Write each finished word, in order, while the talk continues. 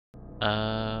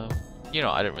You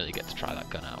know, I didn't really get to try that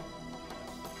gun out.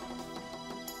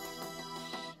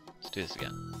 Let's do this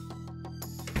again.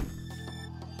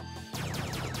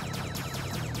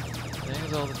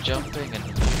 There's all the jumping and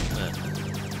movement.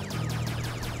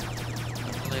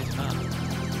 Lazy man.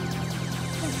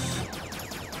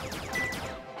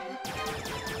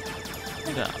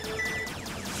 No.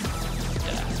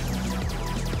 Yeah.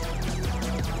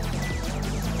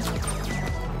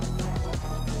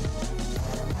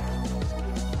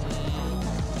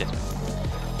 This one.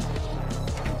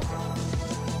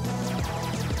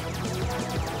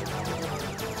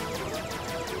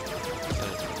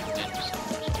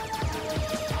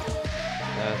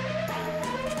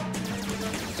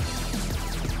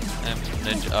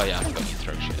 Ninja. Oh yeah, I forgot you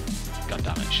throw shit. God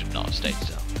damn it, it should not have stayed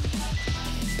still.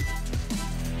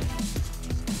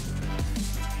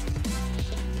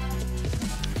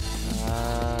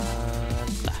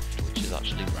 Left, which is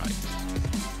actually right.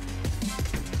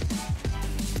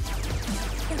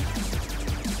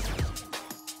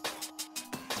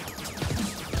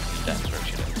 Dead, throw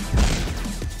shit.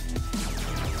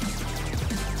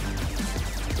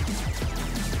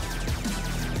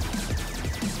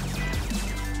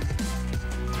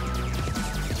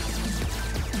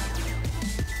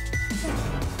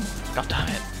 God damn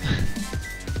it!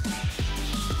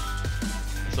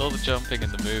 It's all the jumping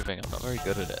and the moving, I'm not very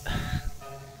good at it.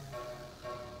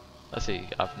 Let's see,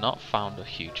 I've not found a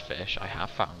huge fish, I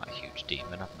have found that huge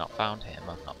demon, I've not found him,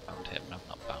 I've not found him, and I've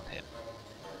not found him.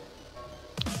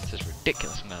 This is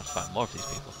ridiculous, I'm gonna have to find more of these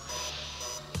people.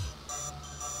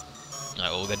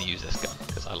 Alright, well, we're gonna use this gun,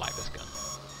 because I like this gun.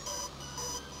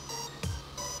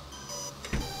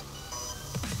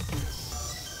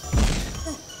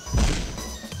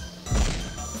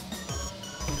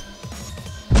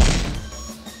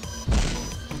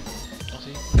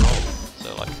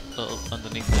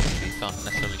 Underneath this, you can't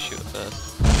necessarily shoot it first.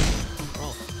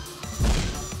 Roll.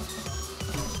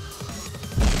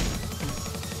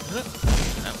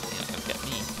 No, you're not gonna get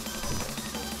me.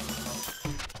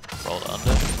 Roll it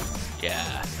under.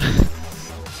 Yeah.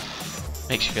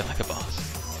 Makes you feel like a boss.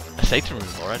 A Satan room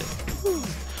already.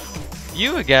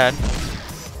 You again.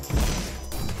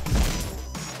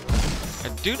 I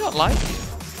do not like you.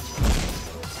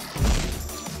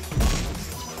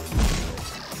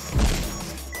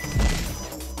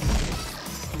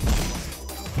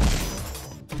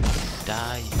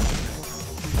 Die, you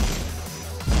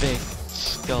big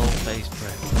skull-faced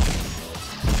prick.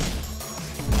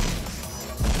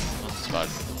 Not the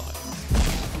spider's alive.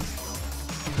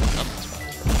 Not the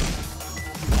spider's alive.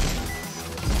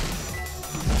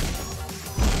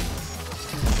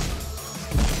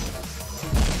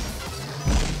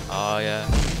 Oh yeah,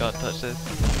 you can't touch this.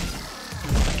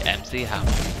 Like MC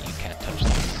Hammer, you can't touch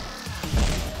this.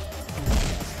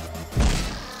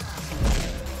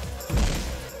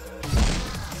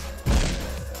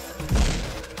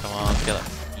 Kill him.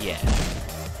 Yeah.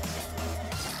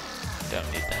 Don't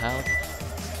need the help.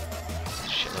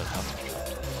 Shitload of health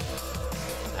dropped.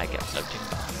 I get floating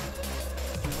bomb.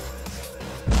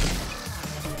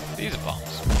 These are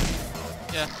bombs.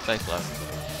 Yeah, they float.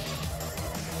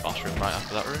 Boss room right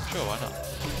after that room? Sure, why not?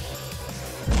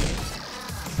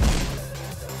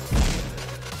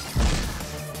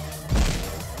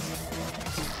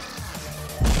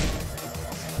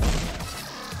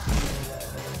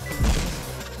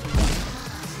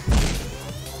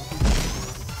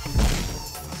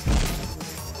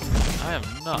 I am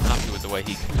not happy with the way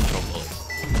he can control bullets.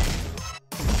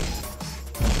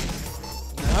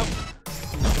 Nope.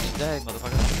 Not today,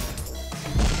 motherfucker.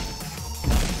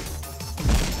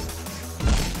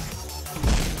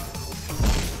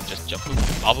 Just jump,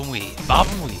 bob and weave, bob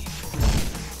and weave.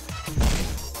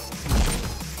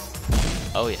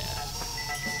 Oh yeah.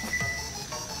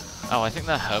 Oh, I think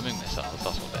they're homing missiles,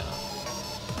 that's what they are.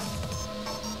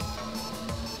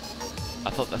 I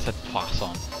thought that said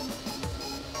poisson.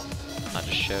 That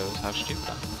just shows how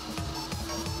stupid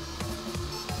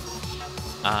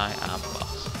I am the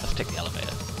boss. Let's take the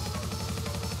elevator.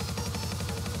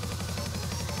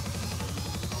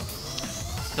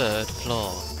 Third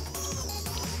floor.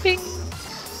 Bing!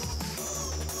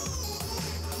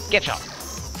 Get shot!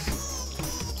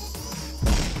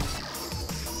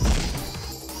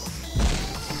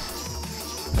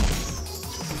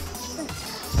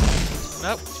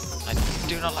 Nope, I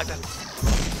do not like that.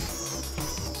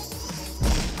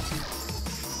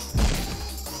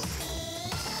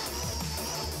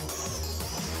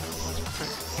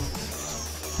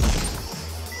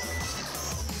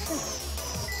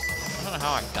 I don't know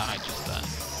how I died just then.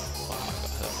 Wow, I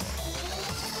got hurt.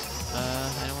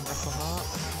 Anyone drop a heart?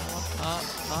 Anyone?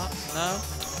 Heart? No?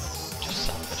 Just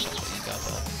selfish, that's what you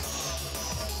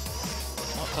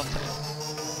What's on sale?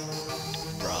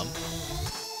 Rum.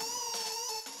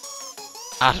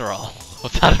 Adderall.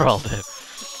 What's Adderall do?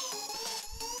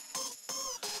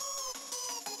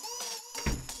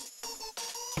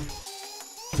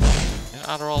 Isn't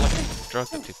Adderall like a drug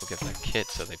that people give their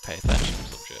kids so they pay attention or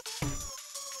some shit?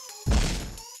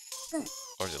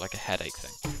 Or is it like a headache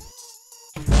thing?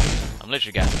 I'm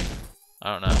literally guessing.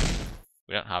 I don't know.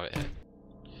 We don't have it here.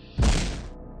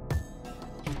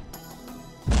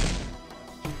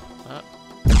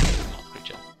 Moth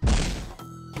creature.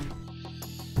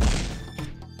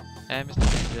 Hey, Mr.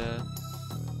 Ninja.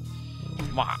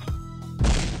 Mwah.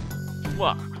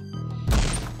 Mwah.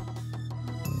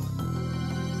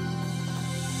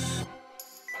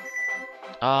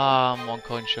 Ah, I'm 1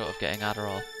 coin short of getting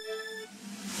Adderall.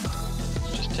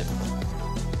 It's just typical.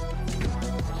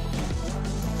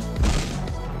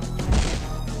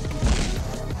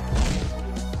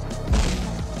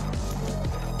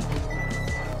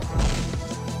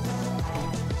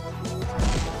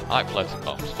 I like floating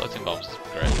bombs. Floating bombs is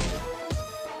great.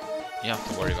 You don't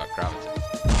have to worry about gravity.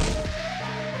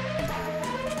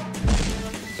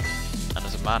 And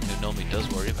as a man who normally does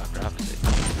worry about gravity,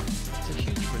 it's a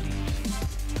huge relief.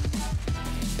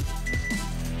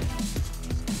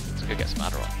 Let's go get some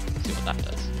Adderall, see what that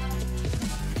does.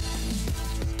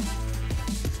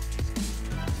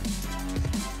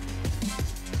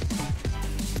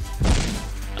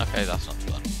 Okay, that's not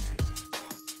fun.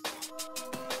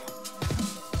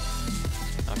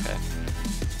 Okay.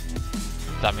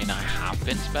 Does that mean I have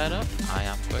been sped up? I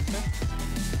am quicker?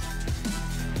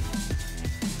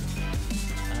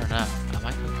 I don't know. Am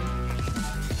I quicker?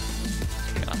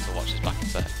 I'm gonna have to watch this back and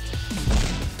say.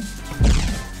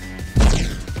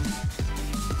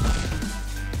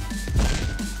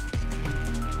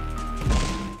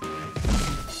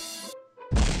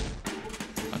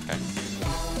 Okay.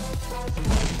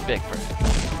 Big break.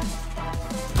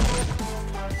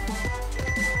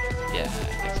 Yeah, I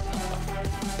think it's not fun.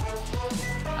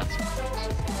 And some things.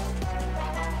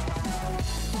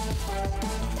 Oh,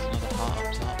 there's another heart up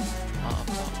top. Heart up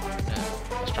top. No.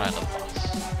 Let's try another boss.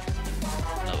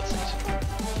 Another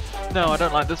season. No, I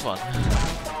don't like this one.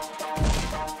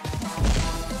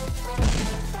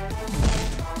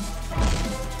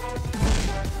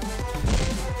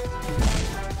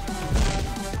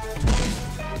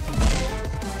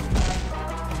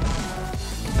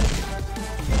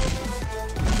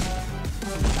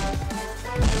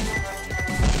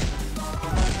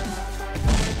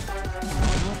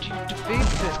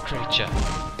 This creature.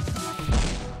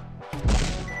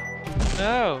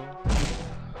 No.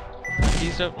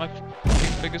 Keys don't. My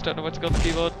fingers don't know where to go on the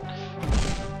keyboard.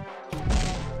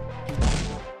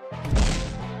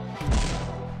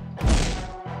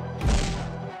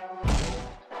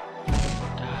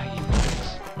 Ah, you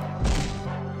bricks.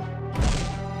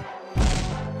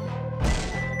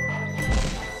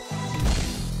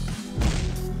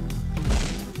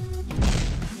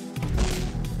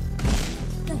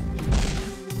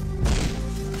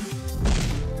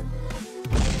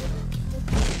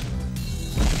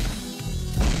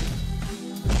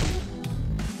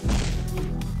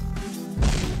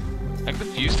 I think the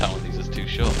fuse time on these is too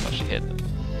short to actually hit them.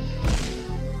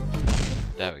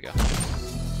 There we go.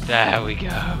 There we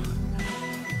go.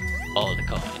 All the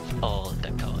coins. All the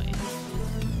coins.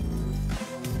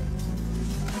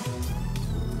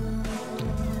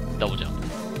 Double jump.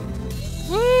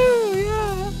 Woo!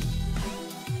 Yeah.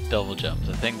 Double jump.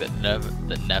 The thing that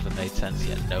never made sense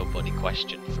yet nobody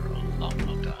questioned for a long,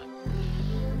 long time.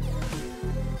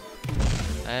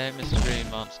 Hey, Mr. Green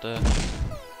Monster.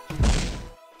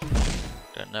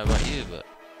 Don't know about you, but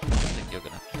I think you're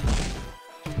gonna have to die.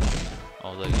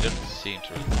 Although you don't seem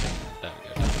to really think. There we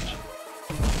go, damage.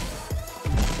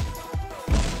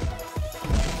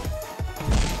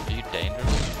 Are you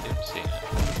dangerous? You haven't seen it.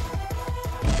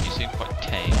 You seem quite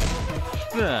tame.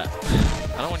 I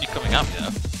don't want you coming at me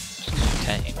though. Just 'cause you're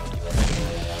tame.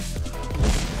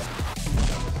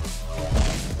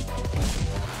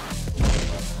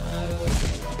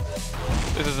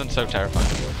 This isn't so terrifying.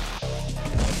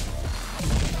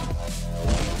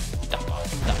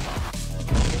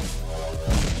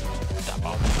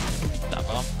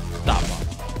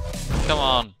 Come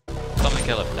on! Suddenly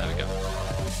kill him. There we go.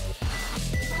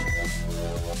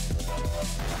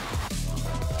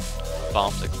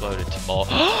 Bombs exploded to more.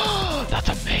 That's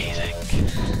amazing!